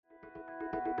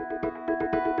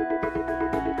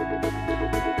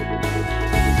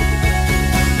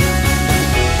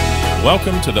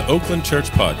Welcome to the Oakland Church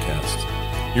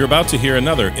Podcast. You're about to hear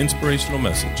another inspirational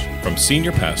message from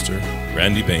Senior Pastor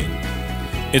Randy Bain.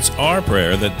 It's our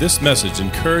prayer that this message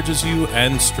encourages you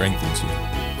and strengthens you.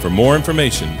 For more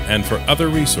information and for other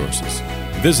resources,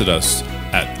 visit us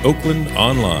at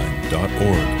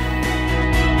oaklandonline.org.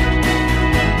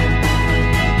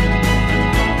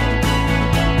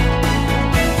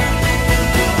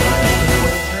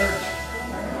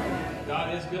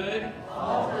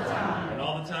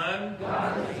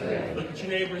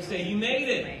 Say, you made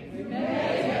it. You made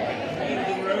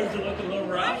it. The roads are looking a little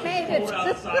rough. It's cold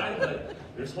outside, but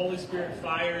there's Holy Spirit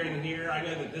fire in here. I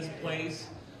know that this place,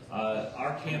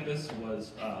 our campus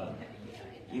was,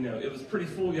 it was pretty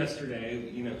full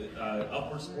yesterday.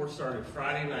 Upward Sports started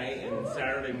Friday night and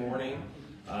Saturday morning.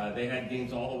 They had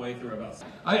games all the way through about.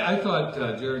 I thought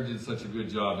Jared did such a good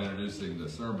job introducing the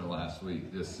sermon last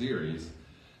week, this series.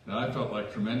 And I felt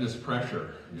like tremendous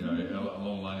pressure,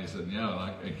 along the line. He said,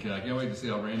 I can't wait to see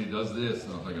how Randy does this.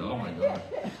 And I was like, oh my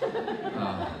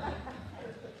gosh.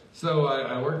 So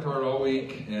I worked hard all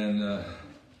week and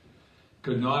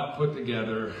could not put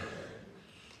together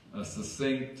a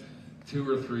succinct 2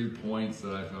 or 3 points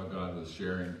that I felt God was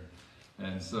sharing.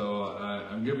 And so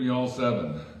I'm giving you all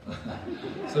 7.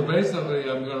 So basically,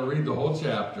 I'm going to read the whole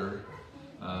chapter.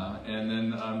 And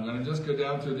then I'm going to just go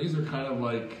down through. These are kind of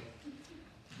like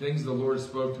things the Lord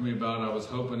spoke to me about. I was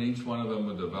hoping each one of them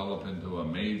would develop into a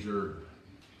major,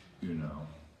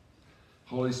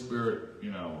 Holy Spirit,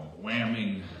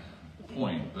 whamming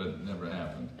point, but it never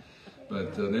happened.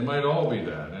 But they might all be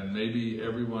that, and maybe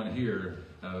everyone here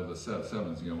out of the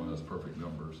 7's one of those perfect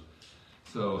numbers.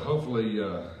 So hopefully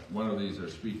one of these are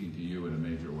speaking to you in a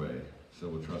major way. So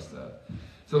we'll trust that.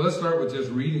 So let's start with just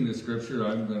reading the scripture.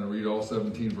 I'm going to read all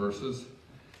 17 verses.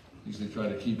 Usually try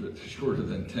to keep it shorter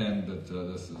than 10, but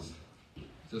this is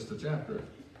just a chapter.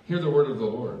 Hear the word of the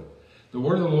Lord. The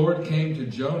word of the Lord came to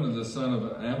Jonah, the son of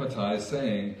Amittai,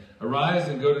 saying, "Arise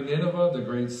and go to Nineveh, the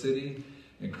great city,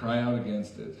 and cry out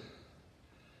against it,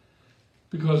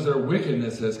 because their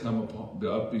wickedness has come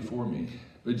up before me."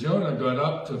 But Jonah got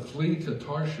up to flee to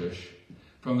Tarshish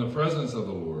from the presence of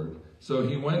the Lord. So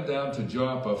he went down to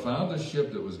Joppa, found a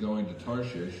ship that was going to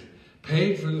Tarshish,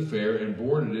 paid for the fare, and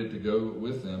boarded it to go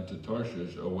with them to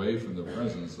Tarshish, away from the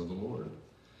presence of the Lord.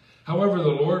 However, the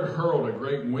Lord hurled a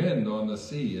great wind on the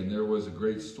sea, and there was a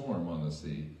great storm on the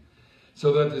sea,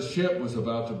 so that the ship was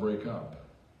about to break up.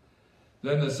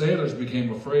 Then the sailors became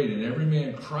afraid, and every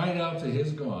man cried out to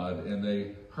his God, and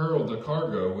they hurled the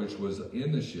cargo which was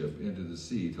in the ship into the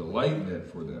sea to lighten it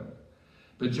for them.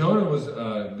 But Jonah was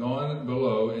gone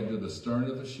below into the stern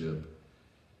of the ship,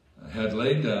 had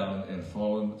laid down and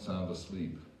fallen sound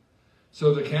asleep.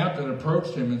 So the captain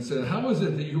approached him and said, "How is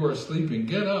it that you are sleeping?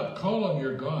 Get up, call on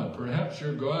your God. Perhaps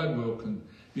your God will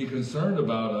be concerned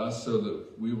about us so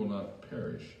that we will not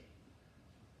perish."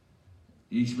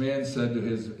 Each man said to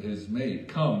his mate,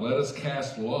 "Come, let us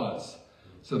cast lots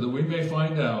so that we may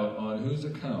find out on whose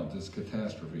account this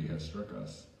catastrophe has struck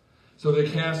us." So they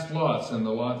cast lots, and the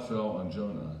lot fell on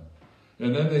Jonah.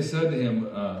 And then they said to him,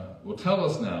 "Well, tell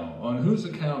us now, on whose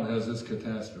account has this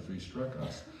catastrophe struck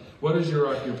us? What is your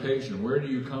occupation? Where do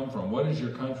you come from? What is your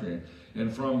country?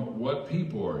 And from what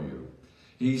people are you?"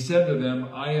 He said to them,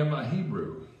 "I am a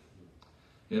Hebrew,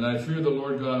 and I fear the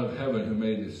Lord God of heaven, who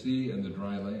made the sea and the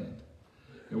dry land."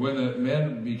 And when the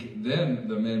men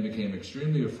became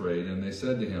extremely afraid, and they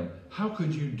said to him, "How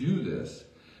could you do this?"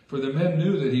 For the men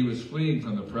knew that he was fleeing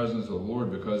from the presence of the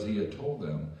Lord, because he had told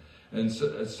them. And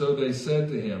so they said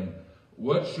to him,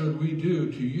 "What should we do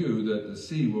to you that the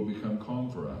sea will become calm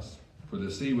for us?" For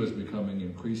the sea was becoming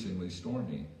increasingly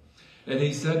stormy. And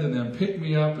he said to them, "Pick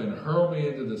me up and hurl me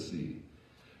into the sea,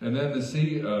 and then the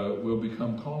sea will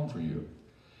become calm for you,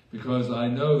 because I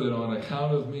know that on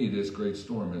account of me this great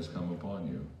storm has come upon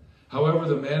you." However,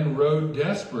 the men rowed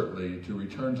desperately to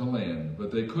return to land,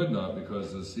 but they could not,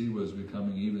 because the sea was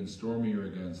becoming even stormier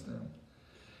against them.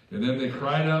 And then they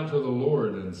cried out to the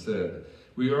Lord and said,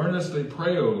 "We earnestly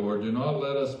pray, O Lord, do not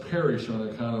let us perish on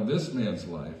account of this man's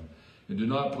life, and do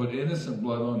not put innocent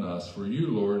blood on us, for you,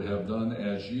 Lord, have done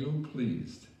as you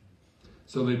pleased."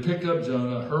 So they picked up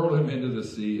Jonah, hurled him into the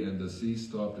sea, and the sea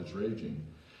stopped its raging.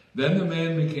 Then the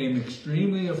man became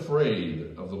extremely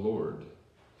afraid of the Lord.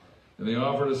 And they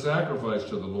offered a sacrifice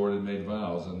to the Lord and made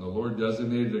vows. And the Lord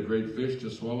designated a great fish to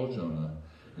swallow Jonah.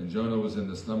 And Jonah was in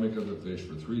the stomach of the fish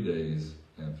for 3 days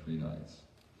and 3 nights.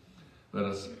 Let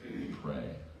us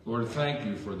pray. Lord, thank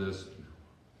you for this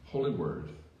holy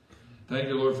word. Thank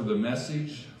you, Lord, for the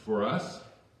message for us.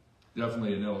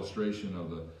 Definitely an illustration of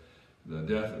the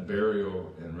death,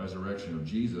 burial, and resurrection of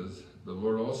Jesus. But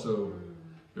Lord, also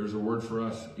There's a word for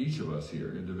us, each of us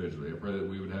here individually. I pray that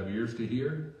we would have ears to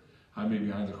hear. Hide me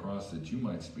behind the cross that you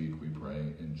might speak, we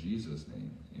pray. In Jesus'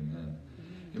 name, amen.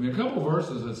 I mean, a couple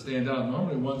verses that stand out,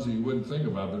 normally ones that you wouldn't think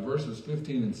about, but verses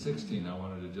 15 and 16 I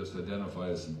wanted to just identify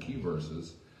as some key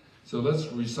verses. So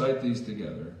let's recite these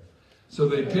together. So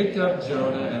they picked up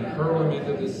Jonah and hurled him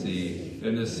into the sea,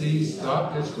 and the sea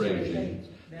stopped its raging.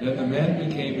 Then the men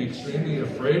became extremely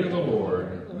afraid of the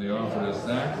Lord, and they offered a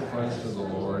sacrifice to the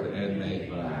Lord and made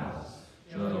vows.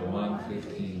 Jonah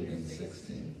 1:15 and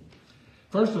 16.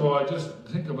 First of all, I just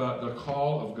think about the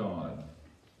call of God.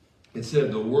 It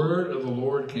said, the word of the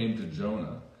Lord came to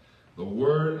Jonah. The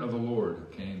word of the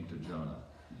Lord came to Jonah.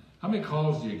 How many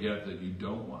calls do you get that you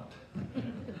don't want?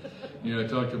 You know, I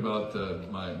talked about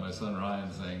my son Ryan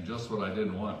saying, just what I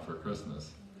didn't want for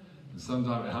Christmas. And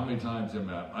sometimes, how many times I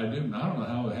don't know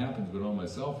how it happens, but on my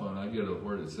cell phone, I get a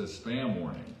word that says spam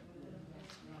warning.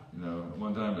 You know,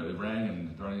 one time it rang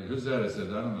and Darlene, who's that? I said,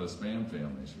 I don't know, the spam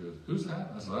family. She goes, who's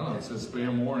that? I said, I don't know, it says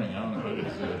spam warning. I don't know what it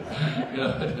is. You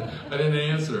know, I didn't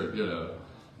answer it, you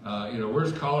know.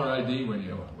 Where's caller ID when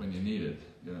you need it?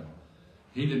 You know.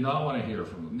 He did not want to hear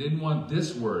from him. Didn't want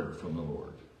this word from the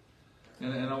Lord.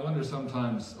 And I wonder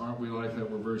sometimes, aren't we like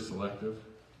that? We're very selective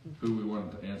who we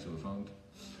want to answer the phone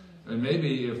to. And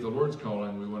maybe if the Lord's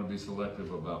calling, we want to be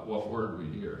selective about what word we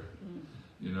hear.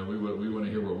 You know, we want to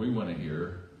hear what we want to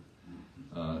hear.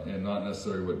 And not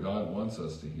necessarily what God wants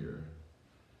us to hear.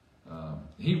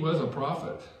 He was a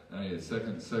prophet. I mean,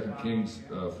 2 Kings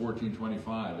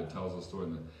 14:25, it tells us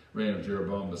during the reign of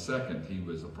Jeroboam II, he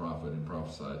was a prophet and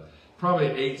prophesied. Probably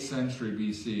 8th century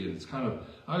BC, and it's kind of,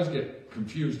 I always get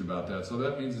confused about that, so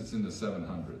that means it's in the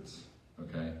 700s,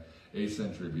 okay? 8th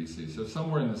century BC. So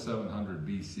somewhere in the 700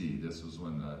 BC, this was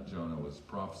when Jonah was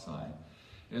prophesying.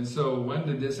 And so when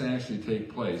did this actually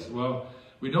take place? Well,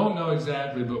 we don't know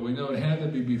exactly, but we know it had to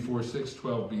be before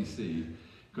 612 BC,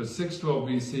 because 612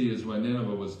 BC is when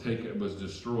Nineveh was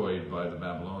destroyed by the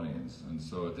Babylonians. And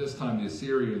so at this time, the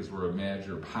Assyrians were a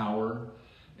major power,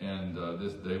 and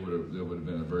they would have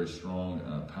been a very strong,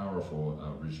 powerful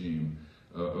regime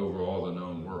over all the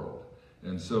known world.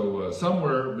 And so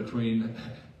somewhere between,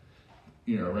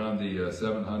 around the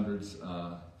 700s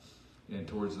and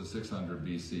towards the 600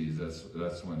 BC,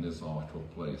 that's when this all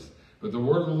took place. But the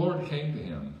word of the Lord came to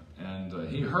him, and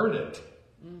he heard it.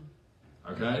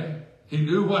 Okay? He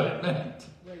knew what it meant.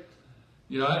 Right.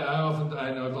 You know,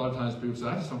 I know a lot of times people say,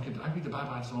 I read the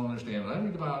Bible, I just don't understand it. I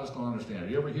read the Bible, I just don't understand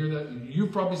it. You ever hear that?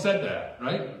 You've probably said that,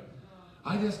 right?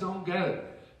 I just don't get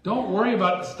it. Don't worry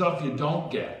about the stuff you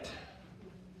don't get.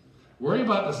 Worry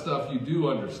about the stuff you do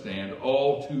understand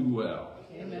all too well.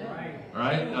 Amen. All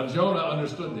right? Now, Jonah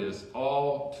understood this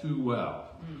all too well.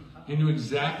 He knew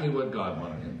exactly what God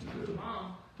wanted him to do.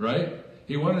 Right?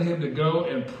 He wanted him to go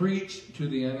and preach to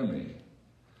the enemy.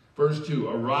 Verse 2,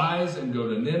 arise and go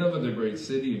to Nineveh, the great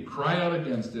city, and cry out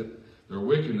against it. Their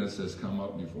wickedness has come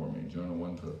up before me. Jonah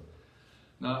 1:2.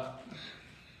 Now,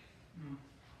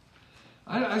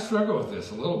 I struggle with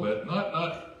this a little bit.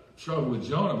 Not struggle with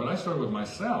Jonah, but I struggle with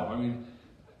myself. I mean,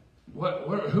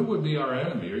 who would be our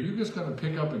enemy? Are you just going to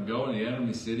pick up and go in the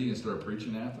enemy city and start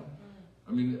preaching at them?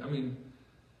 I mean,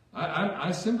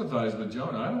 I sympathize with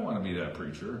Jonah. I don't want to be that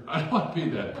preacher. I don't want to be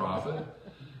that prophet.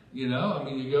 You know, I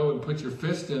mean, you go and put your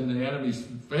fist in the enemy's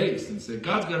face and say,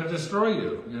 God's going to destroy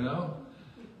you, you know.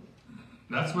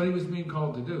 That's what he was being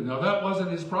called to do. Now, that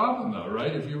wasn't his problem, though,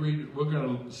 right? If you read, we're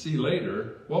going to see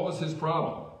later, what was his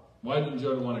problem? Why didn't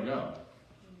Jonah want to go?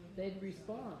 They'd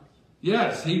respond.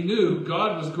 Yes, he knew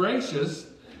God was gracious,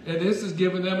 and this is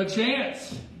giving them a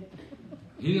chance.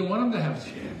 He didn't want them to have a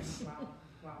chance.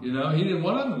 You know, he didn't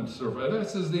want them to survive.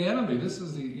 This is the enemy. This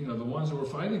is the ones who we're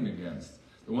fighting against.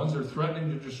 The ones that are threatening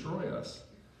to destroy us.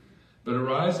 But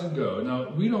arise and go.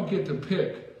 Now, we don't get to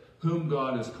pick whom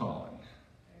God is calling.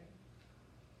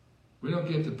 We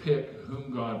don't get to pick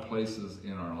whom God places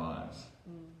in our lives.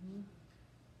 Mm-hmm.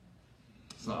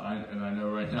 So, I know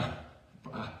right now,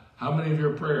 how many of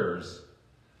your prayers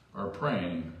are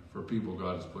praying for people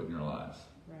God has put in your lives?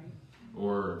 Right.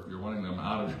 Or you're wanting them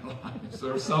out of your lives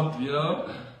or something, you know?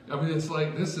 I mean, it's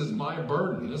like, this is my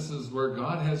burden. This is where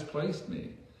God has placed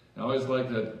me. I always like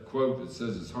that quote that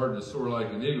says it's hard to soar like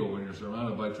an eagle when you're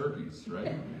surrounded by turkeys,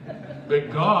 right?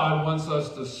 But God wants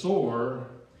us to soar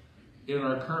in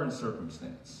our current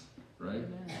circumstance, right?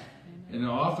 Amen. And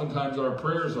oftentimes our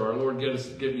prayers are, Lord,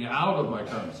 get me out of my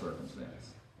current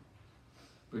circumstance.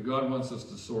 But God wants us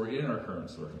to soar in our current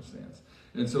circumstance.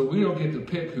 And so we don't get to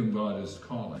pick whom God is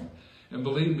calling. And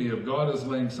believe me, if God is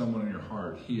laying someone in your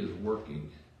heart, he is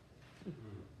working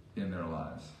in their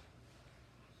lives.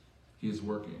 He is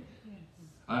working. Yes.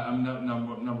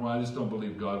 Number one, I just don't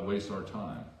believe God wastes our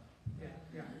time.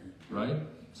 Right?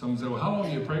 Someone said, well, how long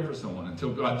do you pray for someone?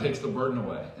 Until God takes the burden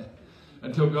away.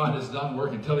 Until God is done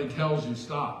working. Until he tells you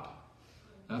stop.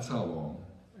 That's how long.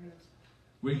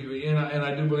 And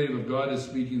I do believe if God is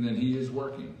speaking, then he is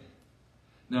working.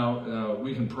 Now,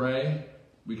 we can pray.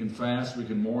 We can fast. We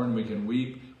can mourn. We can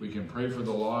weep. We can pray for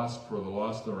the lost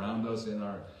around us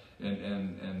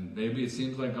and maybe it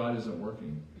seems like God isn't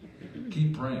working.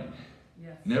 Keep praying.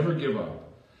 Yes. Never give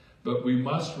up. But we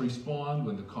must respond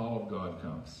when the call of God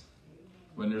comes.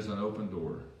 When there's an open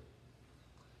door.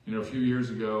 You know, a few years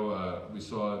ago,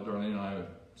 Darlene and I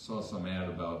saw some ad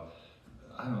about,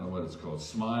 I don't know what it's called,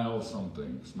 Smile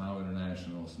something, Smile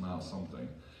International, Smile something.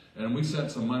 And we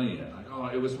sent some money in.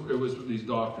 Like, it was these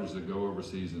doctors that go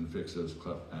overseas and fix those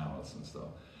cleft palates and stuff.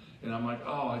 And I'm like,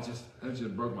 that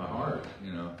just broke my heart,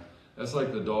 you know. That's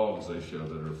like the dogs they show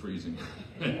that are freezing.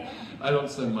 I don't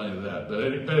send money to that. But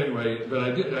anyway,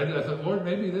 I did. I thought, Lord,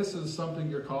 maybe this is something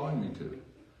you're calling me to.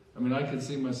 I mean, I could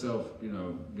see myself, you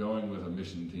know, going with a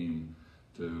mission team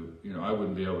to, you know, I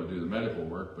wouldn't be able to do the medical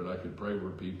work, but I could pray for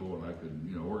people and I could,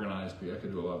 you know, organize people. I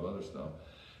could do a lot of other stuff.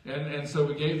 And so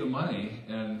we gave the money,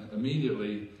 and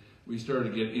immediately we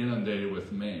started to get inundated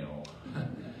with mail.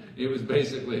 It was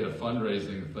basically a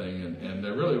fundraising thing, and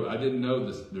I didn't know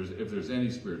if there's any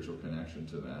spiritual connection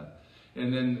to that.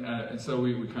 And then, and so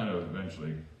we kind of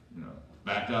eventually, you know,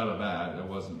 backed out of that. It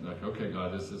wasn't like, okay,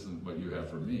 God, this isn't what you have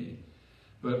for me.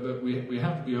 But we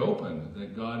have to be open,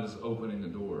 that God is opening the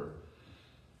door.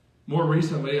 More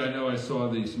recently, I know I saw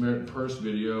the Samaritan Purse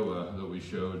video that we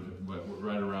showed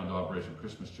right around Operation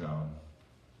Christmas Child.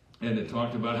 And it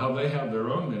talked about how they have their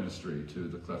own ministry to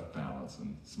the cleft palates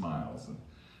and smiles. And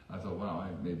I thought, wow,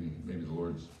 maybe the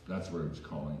Lord's, that's where he's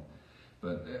calling.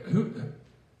 But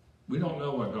we don't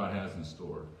know what God has in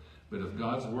store. But if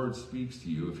God's word speaks to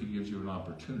you, if he gives you an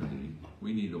opportunity,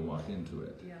 we need to walk into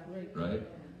it. Yeah, right?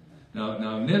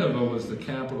 Now, Nineveh was the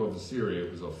capital of Assyria.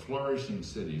 It was a flourishing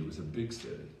city. It was a big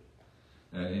city.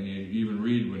 And you even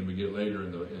read when we get later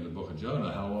in the book of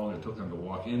Jonah how long it took them to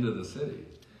walk into the city.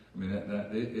 I mean,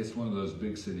 it's one of those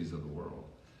big cities of the world.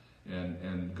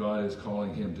 And God is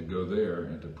calling him to go there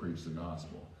and to preach the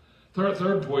gospel.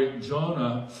 Third point,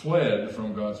 Jonah fled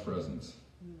from God's presence.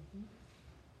 Mm-hmm.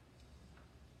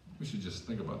 We should just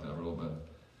think about that a little bit.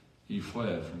 He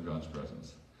fled from God's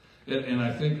presence. And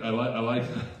I think I like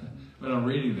when I'm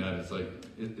reading that, it's like,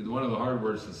 one of the hard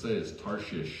words to say is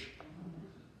Tarshish.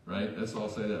 Right? That's all I'll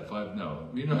say that.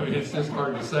 You know, it's just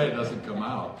hard to say. It doesn't come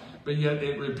out. But yet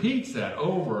it repeats that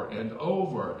over and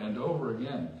over and over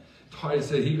again. It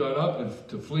said he got up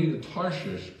to flee to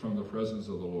Tarshish from the presence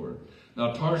of the Lord.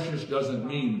 Now, Tarshish doesn't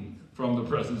mean from the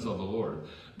presence of the Lord.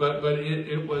 But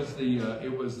it was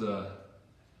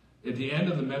at the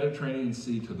end of the Mediterranean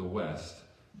Sea to the west,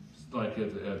 like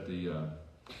at the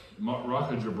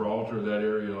Rock of Gibraltar, that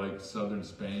area, like southern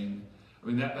Spain. I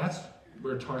mean, that's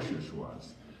where Tarshish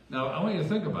was. Now, I want you to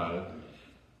think about it.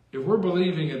 If we're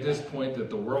believing at this point that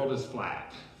the world is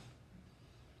flat,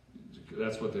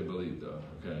 that's what they believe, though,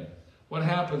 okay? What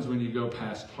happens when you go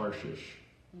past Tarshish?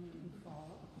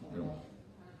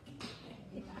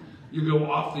 You go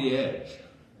off the edge.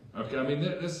 Okay, I mean,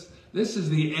 this is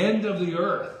the end of the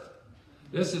earth.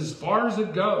 This is as far as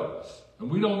it goes.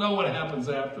 And we don't know what happens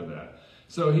after that.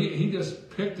 So he just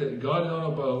picked it, got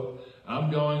on a boat. I'm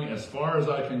going as far as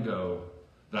I can go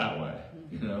that way,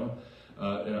 you know.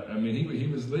 I mean, he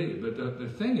was leaving. But the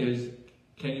thing is,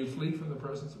 can you flee from the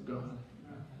presence of God?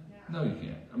 No, you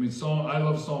can't. I mean, I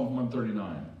love Psalm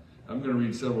 139. I'm going to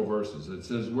read several verses. It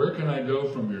says, where can I go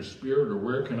from your spirit, or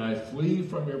where can I flee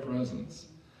from your presence?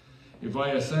 If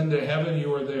I ascend to heaven,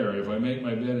 you are there. If I make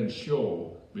my bed in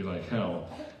Sheol, be like hell,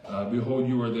 behold,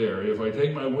 you are there. If I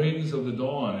take my wings of the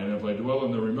dawn, and if I dwell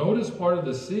in the remotest part of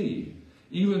the sea,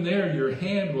 even there your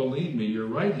hand will lead me, your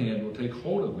right hand will take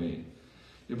hold of me.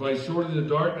 If I surely the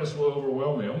darkness will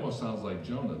overwhelm me. Almost sounds like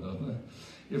Jonah, doesn't it?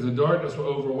 If the darkness will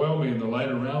overwhelm me and the light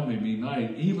around me be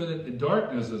night, even the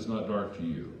darkness is not dark to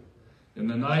you. And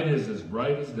the night is as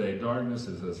bright as day. Darkness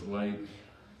is as light.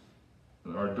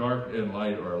 Our dark and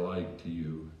light are alike to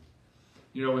you.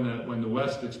 You know, when the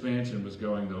West expansion was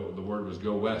going, the word was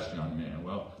go west, young man.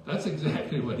 Well, that's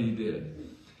exactly what he did.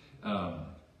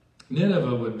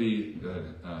 Nineveh would be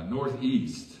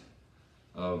northeast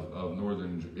of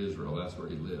northern Israel. That's where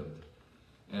he lived.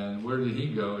 And where did he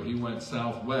go? He went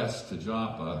southwest to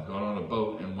Joppa, got on a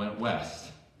boat, and went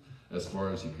west as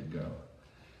far as he could go.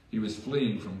 He was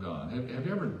fleeing from God. Have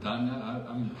you ever done that?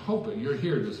 I'm hoping you're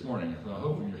here this morning. So I'm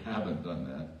hoping you haven't done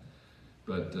that.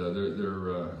 But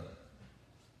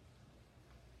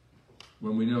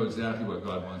when we know exactly what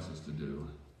God wants us to do,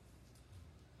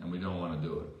 and we don't want to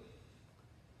do it.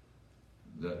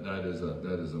 That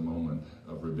is a moment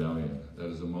of rebellion. That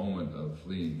is a moment of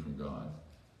fleeing from God.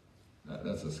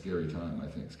 That's a scary time, I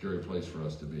think. Scary place for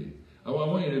us to be. I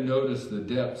want you to notice the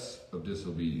depths of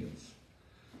disobedience.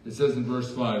 It says in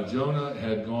verse 5, Jonah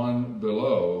had gone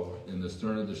below in the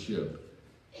stern of the ship,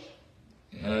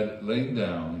 had lain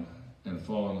down and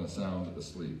fallen sound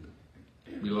asleep.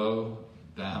 Below,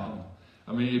 down.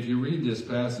 I mean, if you read this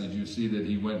passage, you see that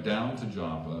he went down to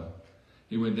Joppa.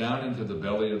 He went down into the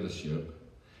belly of the ship.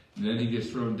 And then he gets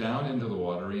thrown down into the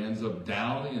water. He ends up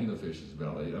down in the fish's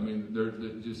belly. I mean,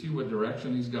 do you see what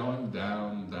direction he's going?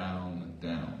 Down, down,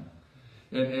 down.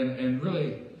 And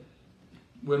really,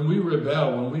 when we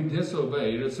rebel, when we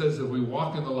disobey, it says if we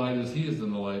walk in the light as he is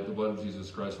in the light, the blood of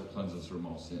Jesus Christ will cleanse us from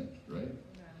all sin, right?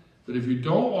 Yeah. But if you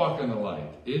don't walk in the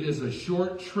light, it is a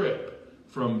short trip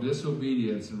from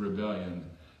disobedience and rebellion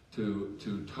to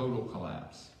total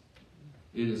collapse.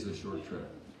 It is a short trip.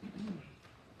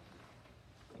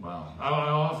 Wow. I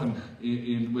often,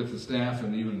 with the staff,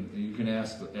 and even you can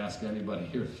ask anybody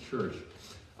here at the church,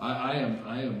 I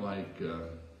am like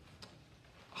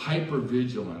hyper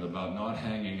vigilant about not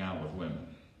hanging out with women.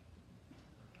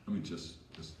 I mean, just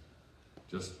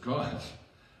God.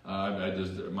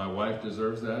 My wife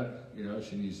deserves that. You know,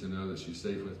 she needs to know that she's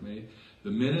safe with me.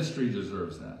 The ministry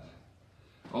deserves that.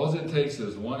 All it takes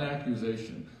is one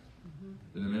accusation,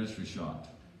 and the ministry's shot.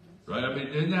 Right? I mean,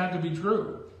 it doesn't have to be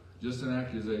true. Just an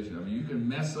accusation. I mean, you can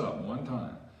mess up one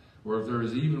time. Or if there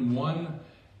is even one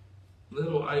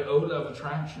little iota of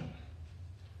attraction,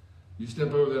 you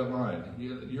step over that line,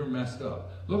 you're messed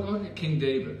up. Look at King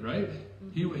David, right?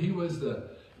 He was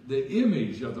the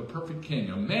image of the perfect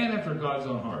king, a man after God's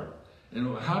own heart.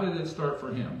 And how did it start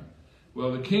for him?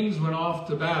 Well, the kings went off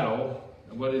to battle,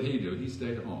 and what did he do? He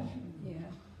stayed at home. Yeah.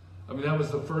 I mean, that was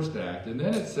the first act. And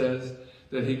then it says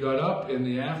that he got up in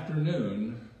the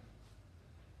afternoon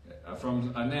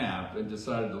from a nap and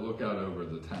decided to look out over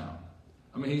the town.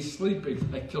 I mean, he's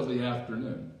sleeping like till the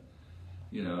afternoon,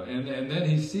 you know, and then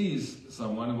he sees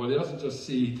someone. Well, he doesn't just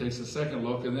see, he takes a second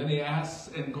look, and then he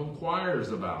asks and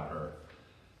inquires about her.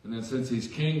 And then since he's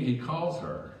king, he calls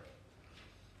her.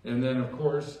 And then, of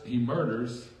course, he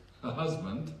murders a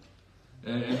husband,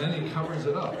 and then he covers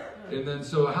it up. And then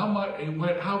so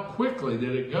how quickly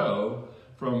did it go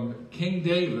from King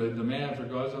David, the man after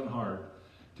God's own heart,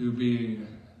 to being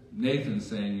Nathan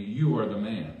saying, "You are the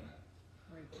man."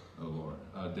 Right. Oh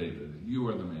Lord, David, you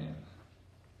are the man.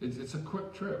 It's a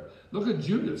quick trip. Look at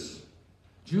Judas.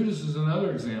 Judas is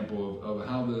another example of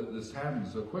how this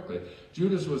happens so quickly.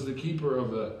 Judas was the keeper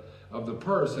of the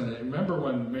purse, and remember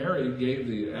when Mary gave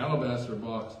the alabaster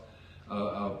box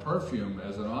of perfume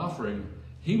as an offering,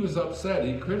 he was upset.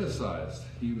 He criticized.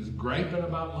 He was griping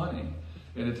about money,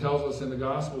 and it tells us in the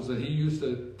Gospels that he used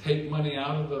to take money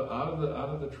out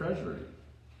of the treasury.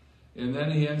 And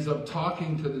then he ends up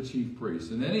talking to the chief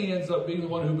priests. And then he ends up being the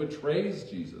one who betrays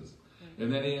Jesus.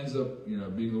 And then he ends up,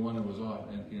 being the one who was off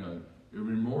and,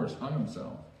 remorse, hung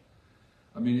himself.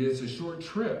 I mean, it's a short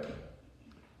trip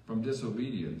from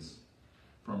disobedience,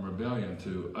 from rebellion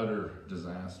to utter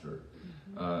disaster.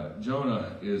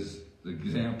 Jonah is the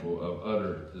example of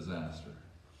utter disaster.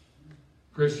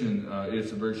 Christian,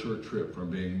 it's a very short trip from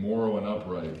being moral and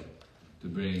upright to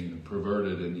being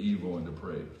perverted and evil and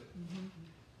depraved.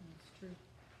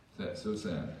 That's so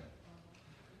sad.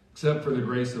 Except for the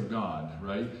grace of God,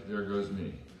 right? There goes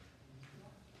me.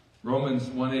 Romans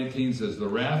 1:18 says, "The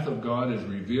wrath of God is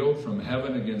revealed from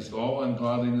heaven against all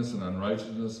ungodliness and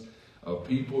unrighteousness of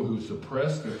people who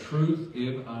suppress the truth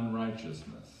in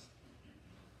unrighteousness."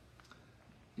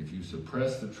 If you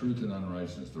suppress the truth in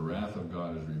unrighteousness, the wrath of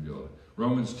God is revealed.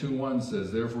 Romans 2:1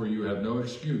 says, "Therefore you have no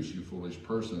excuse, you foolish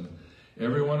person.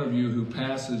 Every one of you who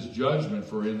passes judgment,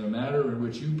 for in the matter in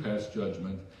which you pass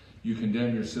judgment, you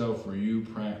condemn yourself, for you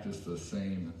practice the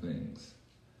same things."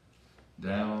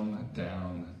 Down,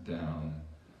 down, down.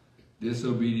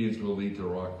 Disobedience will lead to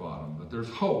rock bottom. But there's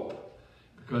hope,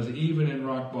 because even in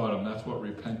rock bottom, that's what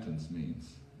repentance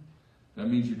means. That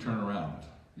means you turn around.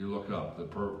 You look up. The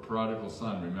prodigal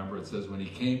son, remember it says when he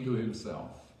came to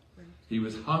himself, he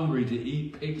was hungry to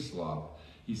eat pig slop.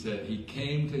 He said he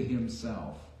came to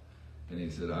himself. And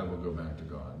he said, "I will go back to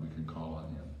God." We can call on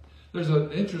him. There's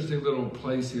an interesting little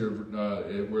place here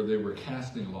where they were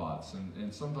casting lots.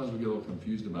 And sometimes we get a little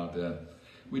confused about that.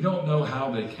 We don't know how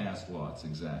they cast lots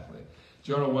exactly.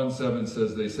 Jonah 1:7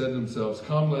 says, "They said to themselves,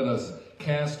 'Come, let us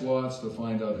cast lots to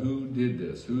find out who did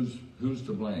this, who's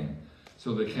to blame.'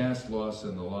 So they cast lots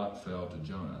and the lot fell to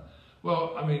Jonah."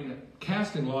 Well, I mean,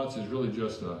 casting lots is really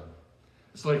just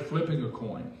it's like flipping a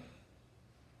coin.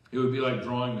 It would be like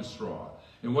drawing a straw.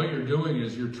 And what you're doing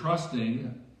is you're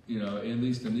trusting at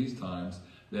least in these times,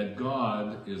 that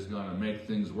God is going to make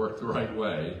things work the right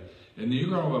way, and you're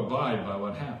going to abide by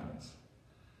what happens.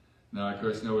 Now, of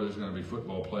course, there's going to be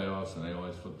football playoffs, and they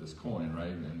always flip this coin, right?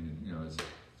 And, it's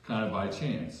kind of by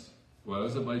chance. Well,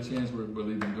 is it by chance? We're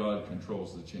believing God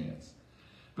controls the chance.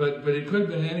 But it could have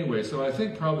been anyway. So I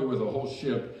think probably with a whole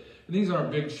ship, and these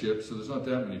aren't big ships, so there's not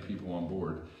that many people on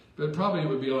board. But probably it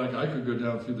would be like I could go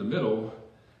down through the middle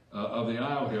of the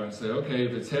aisle here and say, okay,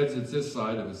 if it's heads, it's this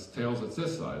side. If it's tails, it's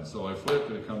this side. So I flip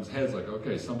and it comes heads, like,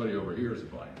 okay, somebody over here is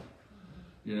playing.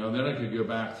 Then I could go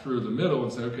back through the middle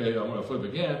and say, okay, I'm going to flip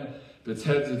again. If it's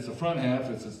heads, it's the front half.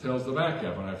 If it's tails, the back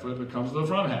half. When I flip, it comes to the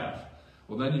front half.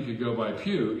 Well, then you could go by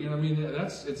pew.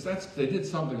 They did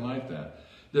something like that.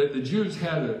 The Jews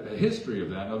had a history of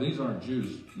that. Now, these aren't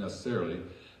Jews necessarily,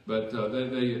 but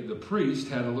the priest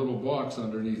had a little box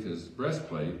underneath his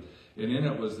breastplate, and in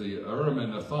it was the Urim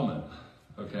and the Thummim,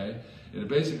 okay? And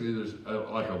basically there's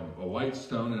like a white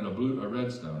stone and a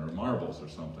red stone, or marbles or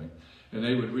something, and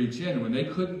they would reach in, and when they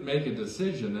couldn't make a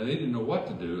decision, and they didn't know what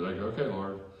to do, like, okay,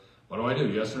 Lord, what do I do,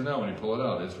 yes or no? When you pull it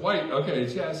out, it's white, okay,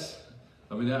 it's yes.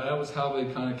 That was how they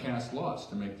kind of cast lots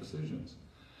to make decisions.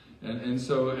 And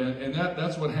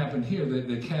that's what happened here.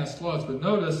 They cast lots, but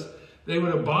notice they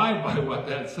would abide by what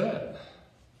that said.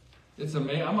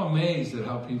 I'm amazed at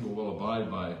how people will abide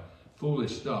by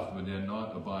foolish stuff, but then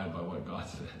not abide by what God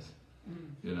says.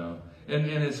 And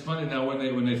it's funny now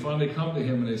when they finally come to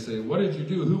him and they say, "What did you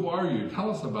do? Who are you?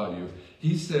 Tell us about you."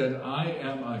 He said, "I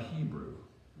am a Hebrew."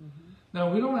 Mm-hmm.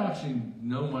 Now we don't actually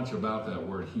know much about that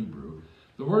word Hebrew.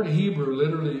 The word Hebrew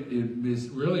literally is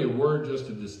really a word just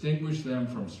to distinguish them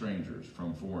from strangers,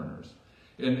 from foreigners.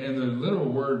 And the literal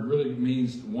word really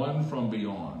means one from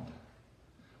beyond,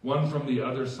 one from the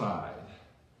other side.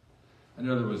 I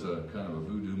know there was a kind of a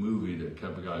voodoo movie that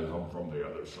kept a guy home from the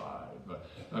other side. But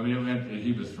it meant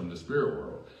he was from the spirit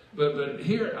world. But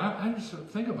here, I just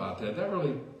think about that. That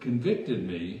really convicted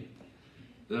me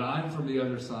that I'm from the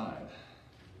other side.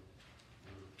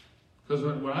 Because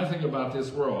when I think about this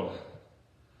world,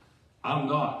 I'm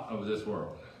not of this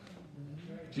world.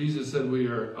 Jesus said we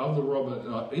are of the world,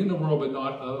 but in the world, but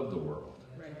not of the world.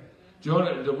 Right.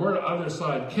 Jonah, the word "other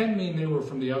side" can mean they were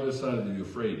from the other side of the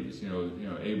Euphrates.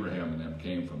 Abraham and them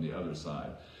came from the other side.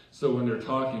 So when they're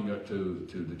talking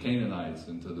to the Canaanites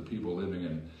and to the people living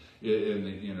in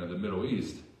the Middle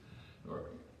East or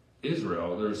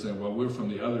Israel, they're saying, "Well, we're from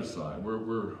the other side.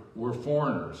 We're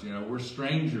foreigners. We're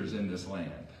strangers in this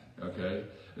land." Okay,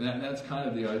 and that's kind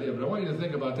of the idea. But I want you to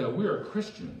think about that. We are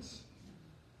Christians,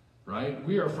 right?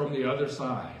 We are from the other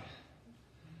side.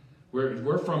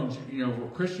 We're from, we're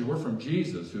Christian. We're from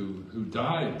Jesus who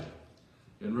died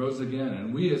and rose again.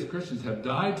 And we as Christians have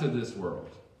died to this world.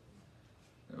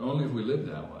 Only if we live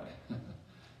that way.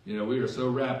 We are so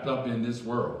wrapped up in this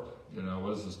world.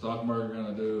 What is the stock market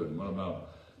going to do? And what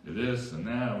about this and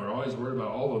that? We're always worried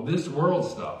about all of this world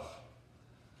stuff.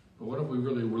 But what if we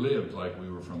really lived like we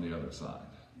were from the other side?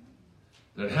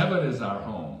 That heaven is our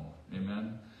home.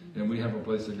 Amen? And we have a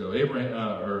place to go.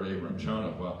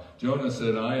 Jonah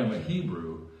said, "I am a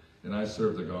Hebrew, and I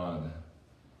serve the God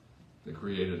that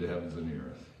created the heavens and the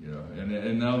earth."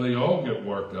 And now they all get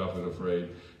worked up and afraid.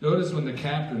 Notice when the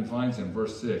captain finds him,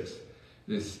 verse 6,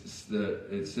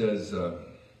 it says,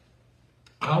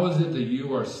 "How is it that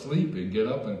you are sleeping? Get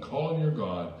up and call on your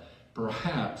God.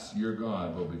 Perhaps your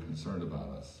God will be concerned about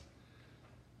us."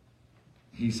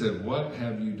 He said, "What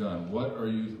have you done? What are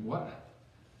you, what?"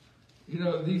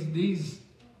 These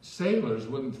sailors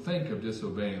wouldn't think of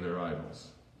disobeying their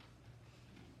idols.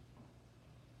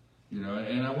 And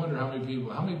I wonder how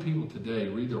many people today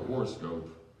read their horoscope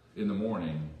in the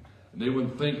morning, and they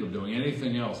wouldn't think of doing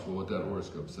anything else but what that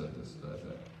horoscope said this day.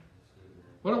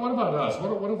 What about us?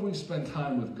 What if we spend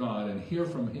time with God and hear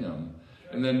from Him,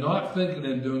 and then not thinking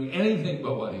and doing anything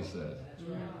but what He said?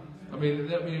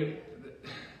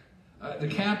 The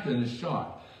captain is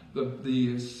shocked.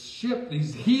 The ship,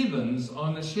 these heathens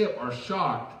on the ship are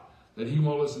shocked that he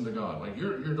won't listen to God. Like,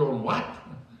 you're doing what?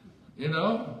 They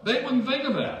wouldn't think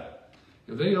of that.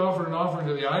 If they offered an offering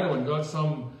to the idol and got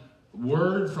some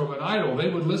word from an idol, they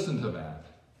would listen to that.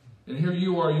 And here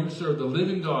you are, you serve the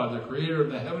living God, the creator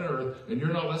of the heaven and earth, and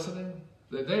you're not listening?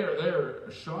 They are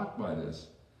shocked by this.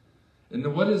 And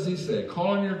then what does he say?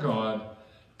 "Call on your God,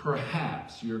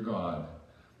 perhaps your God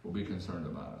will be concerned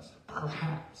about us."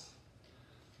 Perhaps.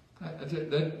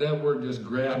 That word just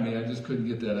grabbed me. I just couldn't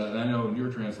get that out. And I know in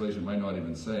your translation might not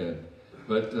even say it.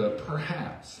 But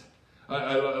perhaps.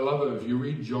 I love it if you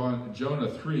read Jonah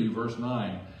 3, verse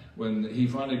 9, when he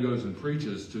finally goes and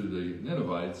preaches to the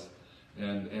Ninevites,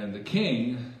 and the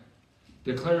king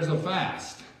declares a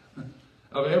fast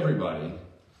of everybody.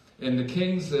 And the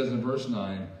king says in verse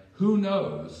 9, who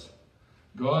knows?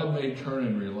 God may turn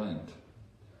and relent.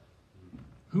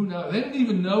 Who knows? They didn't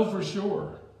even know for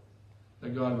sure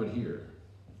that God would hear.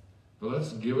 But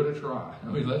let's give it a try. I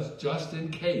mean, let's just in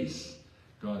case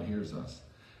God hears us.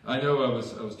 I know I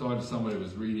was talking to somebody who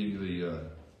was reading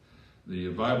the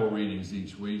Bible readings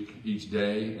each week, each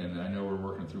day, and I know we're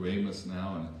working through Amos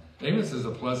now, and Amos is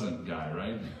a pleasant guy,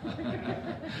 right?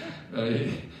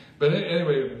 But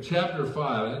anyway, chapter 5,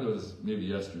 I think it was maybe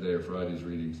yesterday or Friday's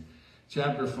readings.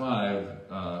 Chapter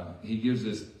 5, he gives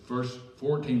this first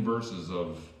 14 verses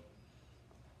of,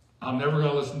 I'm never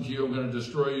going to listen to you, I'm going to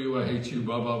destroy you, I hate you,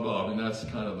 blah, blah, blah. I mean, that's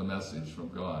kind of the message from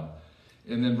God.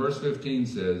 And then verse 15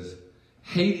 says,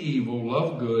 hate evil,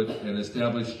 love good, and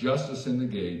establish justice in the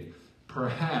gate.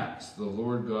 Perhaps the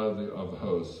Lord God of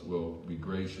hosts will be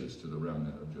gracious to the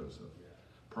remnant of Joseph.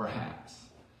 Perhaps.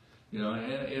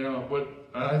 And what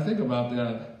I think about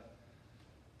that,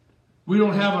 we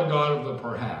don't have a God of the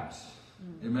perhaps.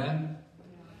 Amen?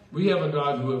 We have a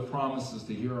God who promises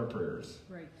to hear our prayers.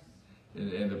 Right.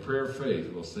 And the prayer of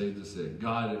faith will save the sick.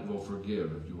 God will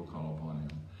forgive if you will call upon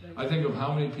him. Right. I think of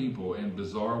how many people in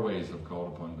bizarre ways have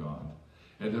called upon God.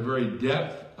 At the very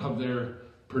depth of their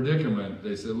predicament,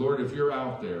 they said, Lord, if you're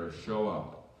out there, show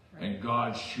up. Right. And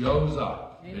God shows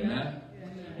up. Amen?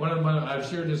 Amen? I've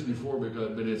shared this before,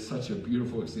 but it's such a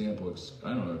beautiful example. It's, I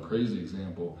don't know, a crazy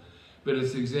example. But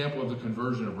it's the example of the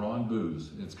conversion of Ron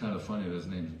Booz. It's kind of funny that his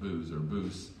name's Booz or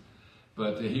Boos.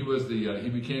 But he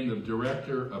became the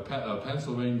director,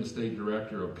 Pennsylvania State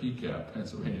Director of PCAP,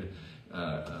 Pennsylvania,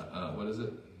 what is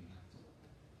it?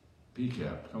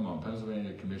 PCAP, come on,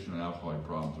 Pennsylvania Commission on Alcoholic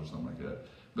Problems or something like that.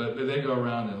 But they go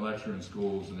around and lecture in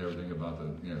schools and everything about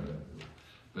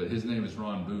but his name is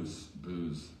Ron Booz.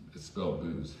 It's spelled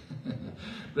booze.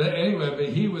 But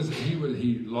anyway, he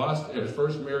lost, his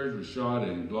first marriage was shot,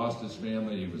 and he lost his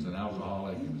family. He was an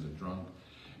alcoholic, he was a drunk.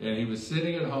 And he was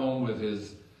sitting at home with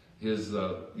his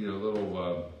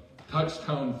little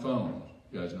touch-tone phone.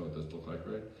 You guys know what this looks like,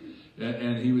 right?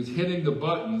 And he was hitting the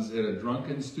buttons in a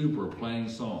drunken stupor playing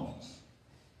songs.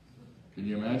 Can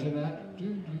you imagine that?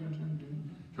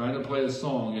 Trying to play a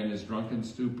song in his drunken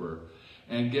stupor.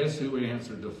 And guess who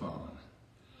answered the phone?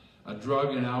 A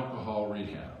drug and alcohol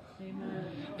rehab. Amen.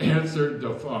 Answered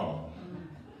the phone.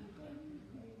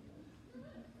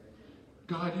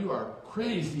 God, you are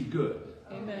crazy good.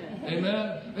 Amen.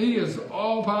 Amen. He is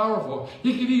all powerful.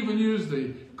 He can even use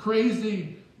the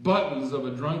crazy buttons of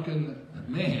a drunken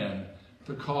man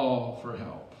to call for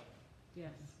help.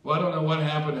 Yes. Well, I don't know what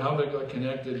happened, how they got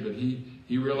connected, but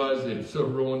he realized it had so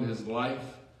ruined his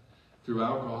life through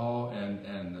alcohol,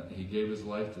 and he gave his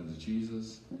life to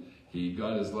Jesus. He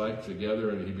got his life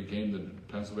together, and he became the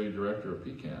Pennsylvania director of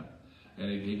PCAP.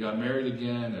 And he got married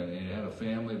again, and he had a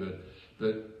family.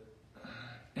 But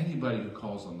anybody who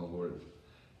calls on the Lord,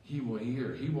 he will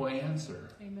hear. He will answer.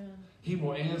 Amen. He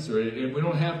will answer. And we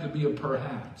don't have to be a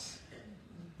perhaps,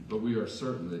 but we are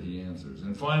certain that he answers.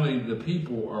 And finally, the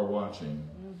people are watching.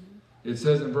 Mm-hmm. It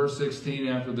says in verse 16,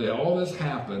 after all this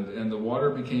happened and the water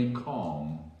became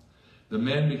calm, the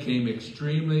men became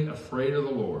extremely afraid of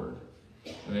the Lord.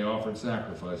 And they offered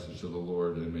sacrifices to the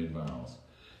Lord and made vows.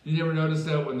 Did you ever notice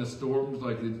that when the storms,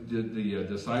 like the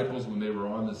disciples, when they were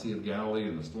on the Sea of Galilee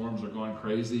and the storms are going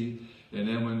crazy, and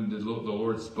then when the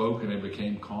Lord spoke and they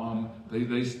became calm,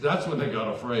 that's when they got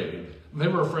afraid. They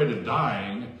were afraid of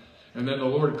dying, and then the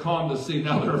Lord calmed the sea.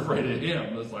 Now they're afraid of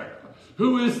him. It's like,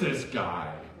 who is this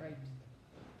guy? Right.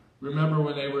 Remember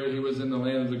when he was in the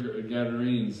land of the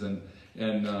Gadarenes, and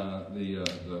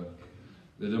the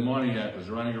demoniac was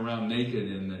running around naked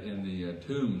in the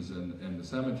tombs and the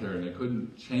cemetery, and they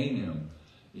couldn't chain him.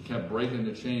 He kept breaking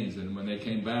the chains, and when they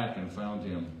came back and found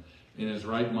him in his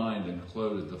right mind and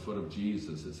clothed at the foot of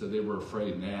Jesus, it said they were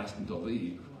afraid and they asked him to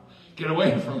leave. Get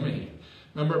away from me.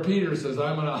 Remember, Peter says,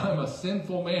 I'm a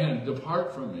sinful man,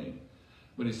 depart from me,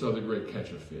 when he saw the great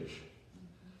catch of fish.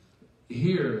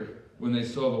 Here, when they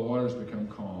saw the waters become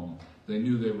calm, they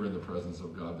knew they were in the presence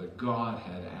of God, that God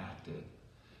had acted.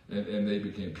 And they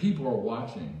became, people are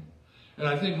watching. And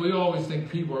I think we always think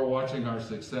people are watching our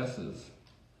successes.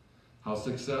 How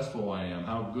successful I am,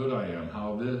 how good I am,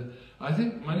 how this. I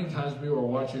think many times people are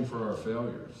watching for our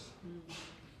failures.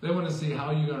 They want to see how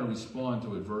you're going to respond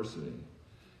to adversity.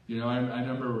 You know, I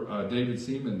remember David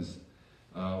Siemens,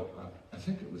 I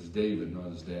think it was David,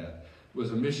 not his dad,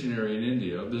 was a missionary in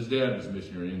India. His dad was a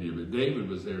missionary in India, but David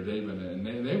was there,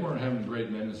 and they weren't having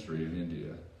great ministry in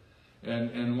India.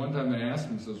 And one time they asked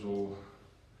him, says, well,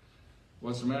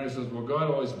 what's the matter? He says, well,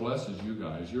 God always blesses you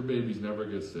guys. Your babies never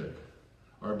get sick.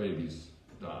 Our babies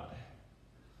die.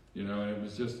 You know, and it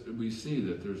was just, we see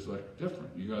that there's like different.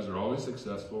 You guys are always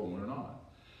successful and we're not.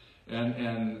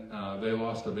 And they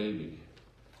lost a baby.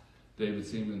 David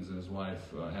Siemens and his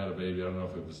wife had a baby. I don't know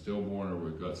if it was stillborn or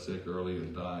got sick early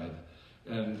and died.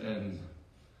 And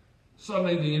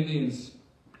suddenly the Indians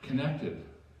connected.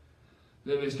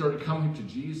 They started coming to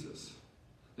Jesus.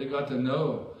 They got to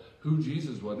know who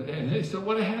Jesus was. And they said,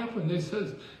 what happened? They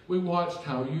said, we watched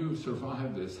how you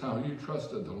survived this, how you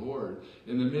trusted the Lord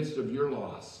in the midst of your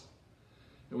loss.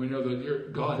 And we know that your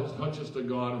God is not just a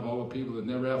God of all the people that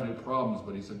never have any problems,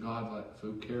 but he's a God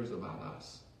who cares about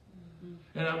us.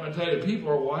 Mm-hmm. And I'm going to tell you, people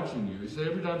are watching you. You say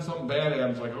every time something bad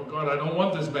happens, like, oh God, I don't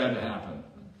want this bad to happen.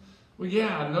 Well,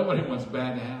 yeah, nobody wants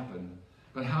bad to happen.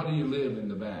 But how do you live in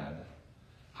the bad?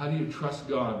 How do you trust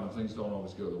God when things don't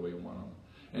always go the way you want them?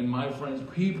 And my friends,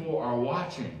 people are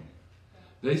watching.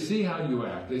 They see how you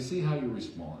act. They see how you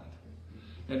respond.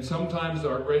 And sometimes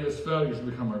our greatest failures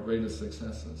become our greatest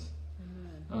successes.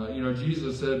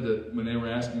 Jesus said that when they were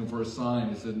asking for a sign,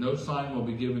 he said, no sign will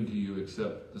be given to you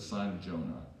except the sign of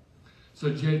Jonah.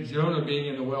 So Jonah being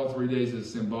in the well 3 days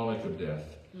is symbolic of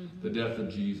death. Mm-hmm. The death of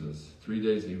Jesus. 3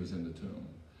 days he was in the tomb.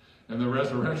 And the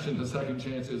resurrection, the second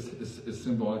chance, is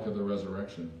symbolic of the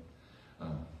resurrection.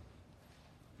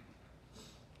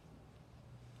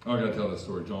 I got to tell this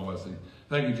story, John Wesley.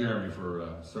 Thank you, Jeremy, for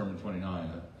Sermon 29.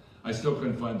 I still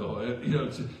couldn't find the whole.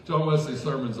 John Wesley's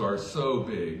sermons are so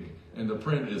big, and the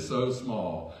print is so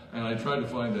small. And I tried to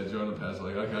find that Jonah passage.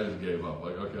 Like, I just gave up.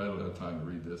 Like, okay, I don't have time to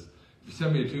read this. If you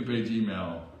send me a 2-page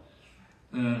email,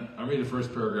 I read the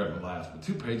first paragraph and last, but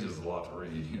 2 pages is a lot to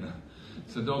read,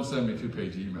 So don't send me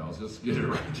 2-page emails. Just get it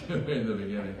right to me in the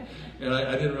beginning. And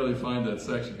I didn't really find that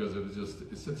section because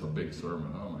it's such a big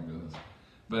sermon. Oh, my goodness.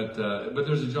 But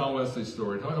there's a John Wesley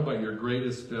story. Talk about your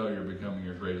greatest failure becoming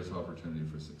your greatest opportunity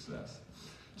for success.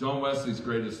 John Wesley's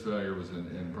greatest failure was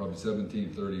in probably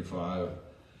 1735.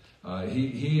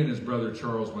 He and his brother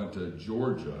Charles went to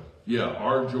Georgia. Yeah,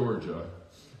 our Georgia.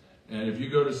 And if you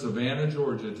go to Savannah,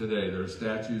 Georgia today, there are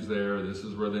statues there. This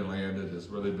is where they landed. This is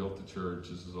where they built the church.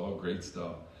 This is all great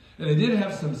stuff. And they did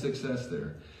have some success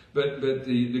there. But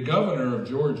the governor of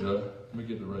Georgia, let me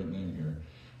get the right name here,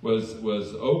 was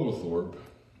Oglethorpe.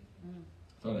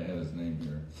 I thought I had his name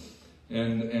here.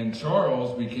 And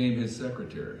Charles became his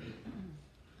secretary.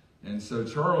 And so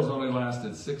Charles only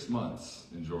lasted 6 months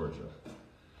in Georgia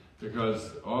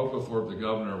because Oglethorpe, the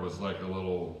governor, was like a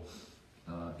little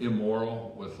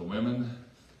immoral with the women.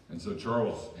 And so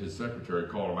Charles, his secretary,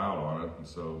 called him out on it. And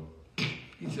so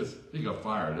he got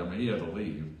fired. I mean, he had to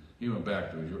leave. He went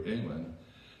back to England.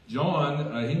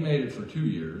 John, he made it for 2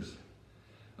 years.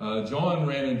 John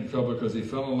ran into trouble because he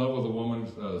fell in love with a woman,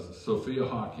 Sophia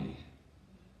Hockey.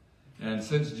 And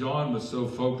since John was so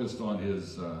focused on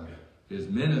his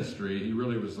ministry, he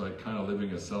really was like kind of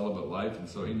living a celibate life, and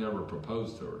so he never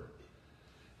proposed to her.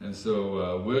 And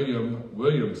so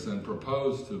Williamson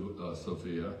proposed to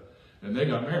Sophia, and they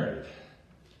got married.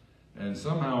 And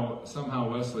somehow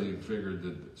Wesley figured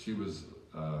that she was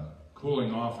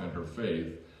cooling off in her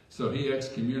faith, so he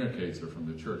excommunicates her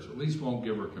from the church, at least won't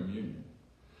give her communion.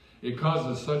 It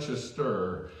causes such a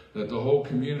stir that the whole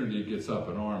community gets up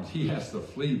in arms. He has to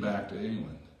flee back to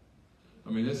England. I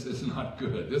mean, this is not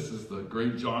good. This is the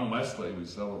great John Wesley we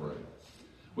celebrate.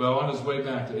 Well, on his way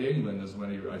back to England is when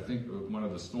I think one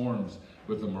of the storms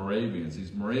with the Moravians.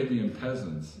 These Moravian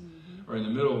peasants are in the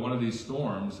middle of one of these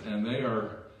storms, and they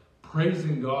are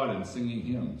praising God and singing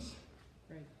hymns.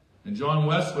 Right. And John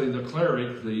Wesley, the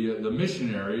cleric, the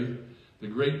missionary, the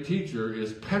great teacher,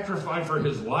 is petrified for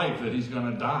his life that he's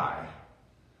going to die.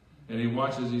 And he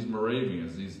watches these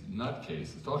Moravians, these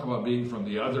nutcases, talk about being from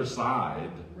the other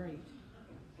side. Right.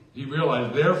 He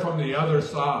realized they're from the other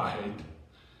side,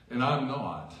 and I'm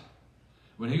not.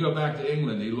 When he got back to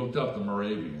England, he looked up the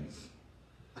Moravians.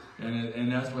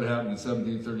 And that's what happened in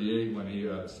 1738 when he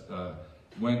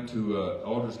went to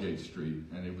Aldersgate Street,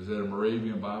 and he was at a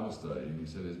Moravian Bible study, and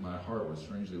he said, my heart was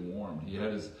strangely warmed. He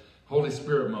had his Holy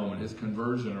Spirit moment, his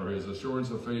conversion or his assurance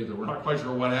of faith, that we're not quite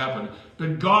sure what happened,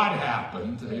 but God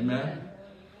happened, amen?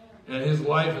 And his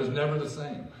life is never the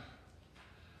same.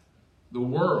 The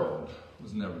world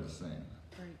was never the same.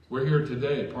 Right. We're here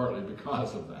today partly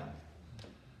because of that.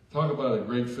 Talk about a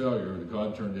great failure that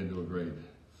God turned into a great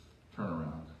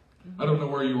turnaround. Mm-hmm. I don't know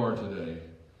where you are today.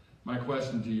 My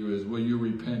question to you is, will you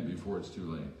repent before it's too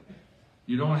late?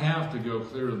 You don't have to go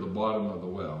clear to the bottom of the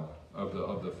well,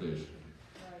 of the fish.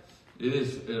 It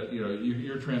is,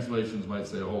 your translations might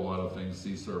say a whole lot of things,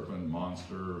 sea serpent,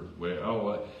 monster,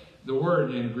 whale. The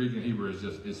word in Greek and Hebrew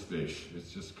is fish.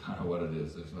 It's just kind of what it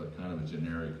is. It's not kind of a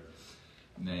generic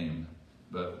name.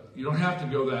 But you don't have to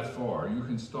go that far. You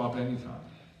can stop anytime.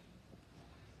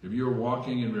 If you're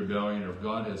walking in rebellion, or if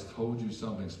God has told you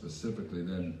something specifically,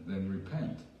 then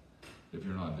repent if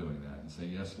you're not doing that and say,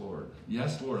 yes, Lord.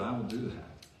 Yes, Lord, I will do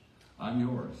that. I'm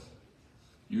yours.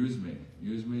 Use me.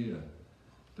 Use me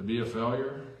to be a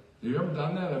failure. Have you ever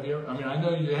done that? I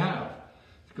know you have.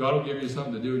 God will give you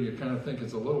something to do and you kind of think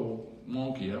it's a little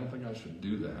wonky. I don't think I should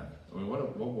do that.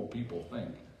 What will people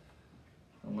think?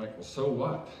 I'm like, well, so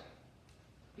what?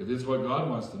 If it's what God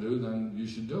wants to do, then you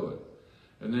should do it.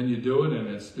 And then you do it and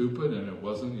it's stupid and it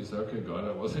wasn't. You say, okay, God,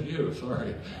 that wasn't you.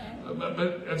 Sorry. But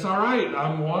it's all right.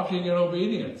 I'm walking in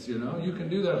obedience, You can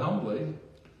do that humbly.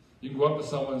 You can go up to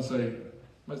someone and say, it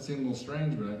might seem a little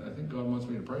strange, but I think God wants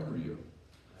me to pray for you.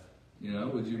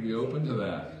 Would you be open to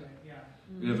that?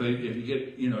 And if you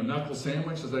get, knuckle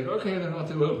sandwich, it's like, okay, they're not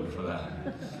too open for that.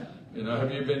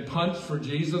 Have you been punched for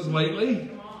Jesus lately?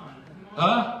 Come on.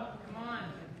 Huh? Come on.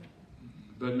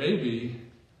 But maybe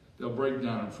they'll break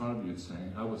down in front of you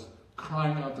saying, I was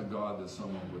crying out to God that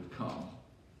someone would come.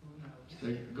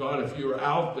 Say, God, if you're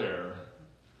out there,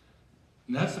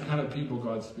 and that's the kind of people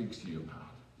God speaks to you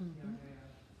about. Mm-hmm.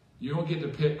 You don't get to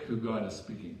pick who God is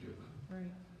speaking to.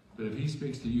 Right. But if he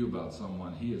speaks to you about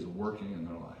someone, he is working in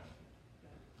their life.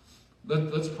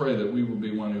 Let's pray that we will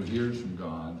be one who hears from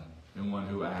God and one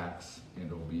who acts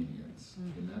in obedience.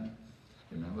 Mm-hmm. Amen?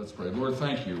 Amen. Let's pray. Lord,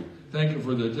 thank you. Thank you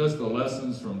for just the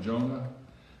lessons from Jonah.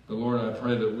 But Lord, I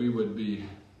pray that we would be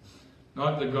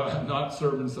not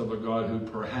servants of a God who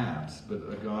perhaps, but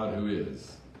a God who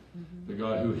is. Mm-hmm. The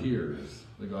God who hears,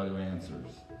 the God who answers.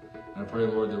 And I pray,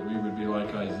 Lord, that we would be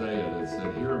like Isaiah that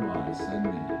said, here am I, send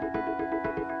me.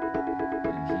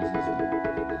 In Jesus' name.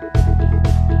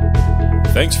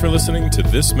 Thanks for listening to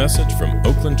this message from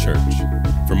Oakland Church.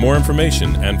 For more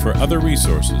information and for other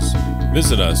resources,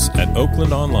 visit us at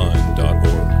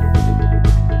oaklandonline.org.